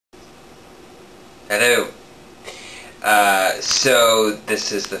Hello. So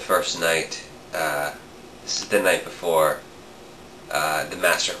this is the first night. This is the night before the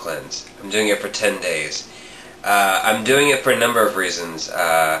Master Cleanse. I'm doing it for 10 days. I'm doing it for a number of reasons.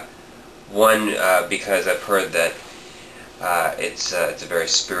 One, because I've heard that it's a very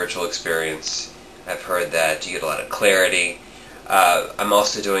spiritual experience. I've heard that you get a lot of clarity. I'm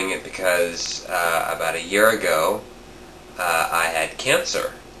also doing it because about a year ago I had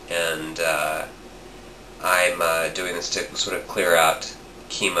cancer, and I'm doing this to sort of clear out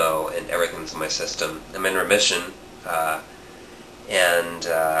chemo and everything that's in my system. I'm in remission, and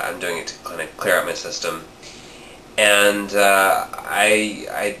I'm doing it to kind of clear out my system. And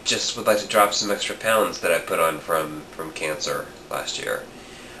I just would like to drop some extra pounds that I put on from cancer last year.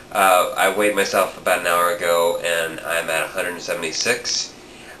 I weighed myself about an hour ago, and I'm at 176,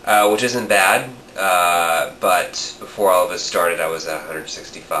 which isn't bad, but before all of this started I was at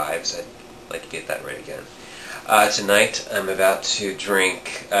 165, so I'd like to get that right again. Tonight I'm about to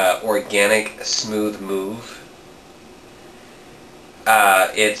drink Organic Smooth Move.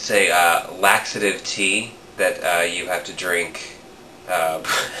 It's a laxative tea that you have to drink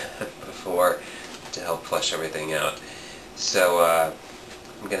before to help flush everything out. So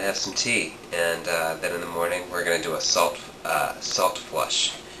I'm going to have some tea, and then in the morning we're going to do a salt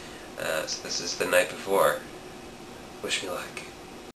flush. So this is the night before. Wish me luck.